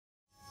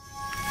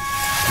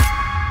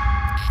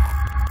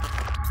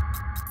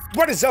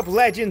What is up,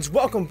 legends?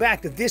 Welcome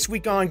back to This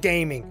Week on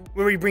Gaming,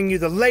 where we bring you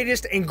the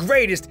latest and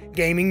greatest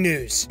gaming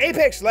news.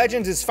 Apex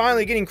Legends is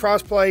finally getting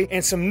crossplay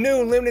and some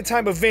new limited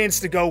time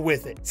events to go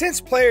with it. Since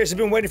players have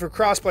been waiting for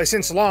crossplay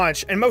since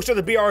launch, and most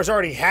other BRs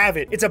already have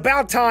it, it's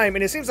about time,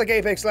 and it seems like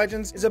Apex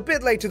Legends is a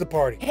bit late to the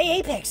party. Hey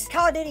Apex,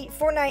 Call of Duty,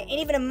 Fortnite, and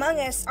even Among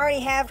Us already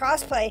have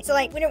crossplay, so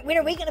like, when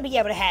are we gonna be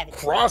able to have it?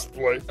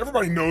 Crossplay?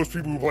 Everybody knows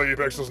people who play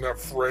Apex doesn't have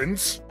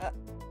friends.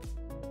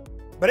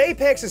 But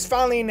Apex has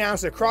finally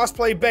announced that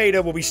crossplay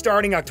beta will be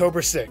starting October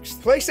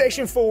 6th.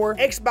 PlayStation 4,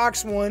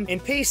 Xbox One, and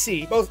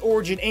PC, both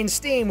Origin and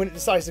Steam when it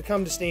decides to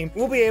come to Steam,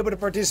 will be able to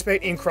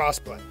participate in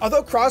crossplay.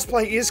 Although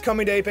crossplay is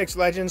coming to Apex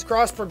Legends,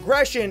 cross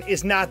progression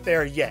is not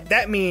there yet.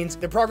 That means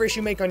the progress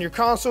you make on your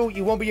console,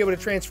 you won't be able to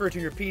transfer to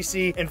your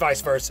PC and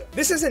vice versa.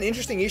 This is an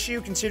interesting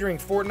issue considering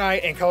Fortnite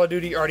and Call of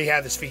Duty already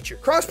have this feature.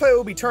 Crossplay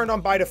will be turned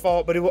on by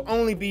default, but it will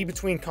only be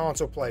between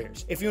console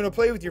players. If you want to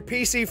play with your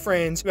PC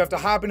friends, you have to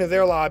hop into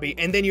their lobby,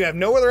 and then you have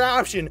no other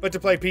option but to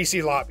play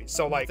PC lobbies.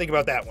 So like, think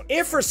about that one.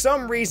 If for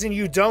some reason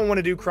you don't want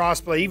to do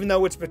crossplay, even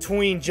though it's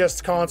between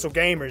just console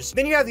gamers,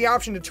 then you have the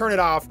option to turn it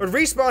off. But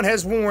Respawn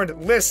has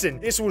warned, listen,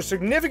 this will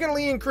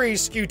significantly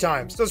increase queue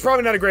times. So it's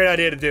probably not a great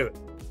idea to do it.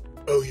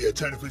 Oh yeah,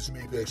 time to play some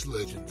Apex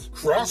Legends.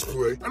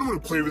 Crossplay? I don't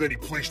want to play with any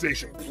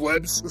PlayStation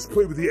plebs. Let's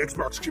play with the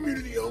Xbox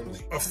community only.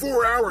 A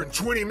 4-hour and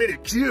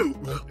 20-minute queue.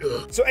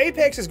 So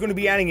Apex is going to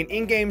be adding an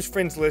in-game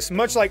friends list,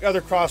 much like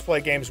other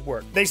crossplay games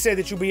work. They said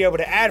that you'll be able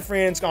to add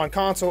friends on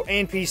console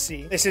and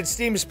PC. They said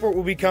Steam support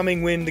will be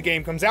coming when the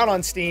game comes out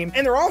on Steam,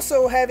 and they're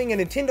also having a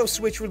Nintendo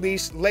Switch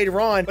release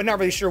later on, but not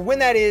really sure when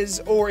that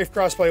is or if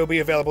crossplay will be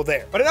available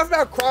there. But enough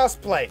about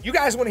crossplay. You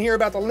guys want to hear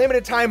about the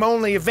limited time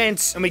only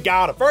events, and we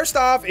got them. First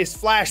off is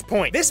Flashpoint.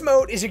 This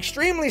mode is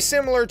extremely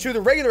similar to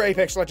the regular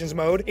Apex Legends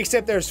mode,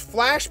 except there's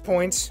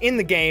flashpoints in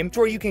the game to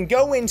where you can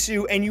go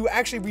into and you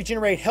actually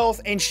regenerate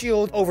health and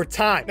shield over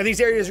time. Now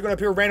these areas are going to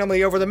appear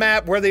randomly over the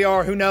map. Where they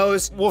are, who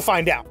knows? We'll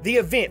find out. The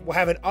event will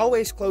have an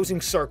always closing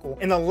circle,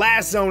 and the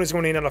last zone is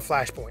going to end on a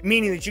flashpoint,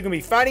 meaning that you can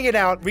be fighting it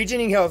out,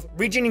 regening health,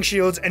 regening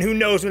shields, and who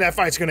knows when that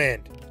fight's going to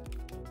end.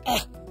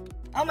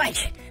 Oh my,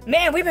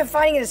 man, we've been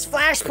fighting in this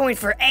flashpoint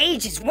for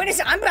ages. When is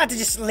it? I'm about to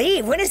just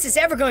leave. When is this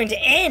ever going to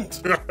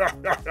end?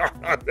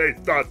 They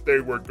thought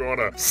they were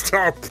gonna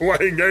stop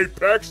playing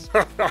Apex?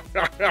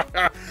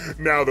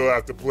 Now they'll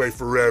have to play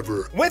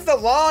forever. With the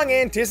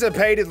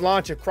long-anticipated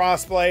launch of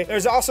crossplay,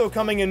 there's also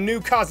coming a new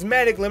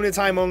cosmetic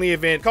limited-time-only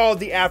event called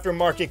the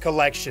Aftermarket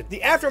Collection. The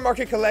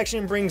Aftermarket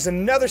Collection brings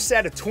another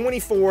set of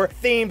 24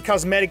 themed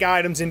cosmetic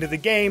items into the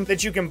game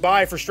that you can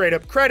buy for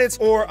straight-up credits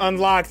or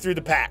unlock through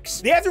the packs.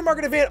 The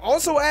Aftermarket event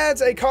also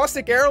adds a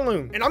caustic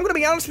heirloom, and I'm gonna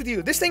be honest with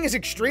you, this thing is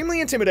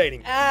extremely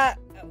intimidating.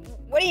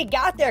 What do you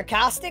got there,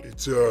 Caustic?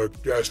 It's a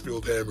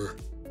gas-filled hammer.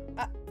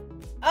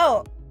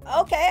 Oh,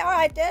 okay,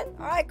 alright then.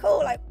 Alright, cool.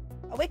 Like,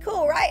 are we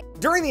cool, right?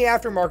 During the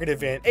Aftermarket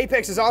event,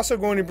 Apex is also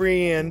going to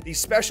bring in the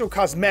special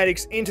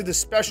cosmetics into the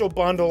special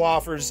bundle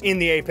offers in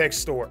the Apex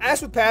store.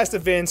 As with past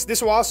events,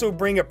 this will also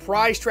bring a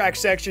prize track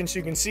section so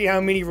you can see how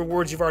many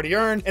rewards you've already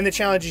earned and the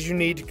challenges you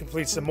need to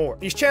complete some more.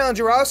 These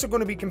challenges are also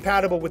going to be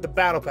compatible with the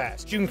Battle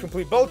Pass. You can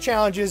complete both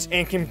challenges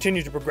and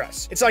continue to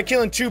progress. It's like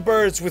killing two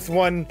birds with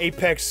one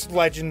Apex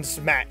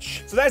Legends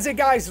match. So that's it,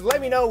 guys.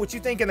 Let me know what you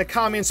think in the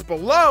comments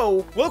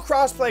below. Will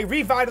crossplay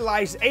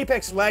revitalize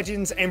Apex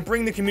Legends and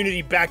bring the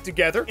community back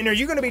together? And are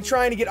you going to be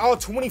trying to get all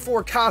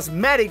 24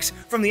 cosmetics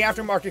from the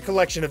Aftermarket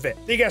Collection event?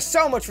 Thank you guys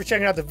so much for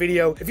checking out the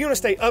video. If you want to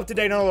stay up to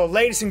date on all the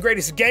latest and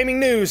greatest gaming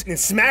news, then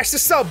smash the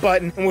sub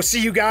button, and we'll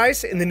see you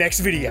guys in the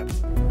next video.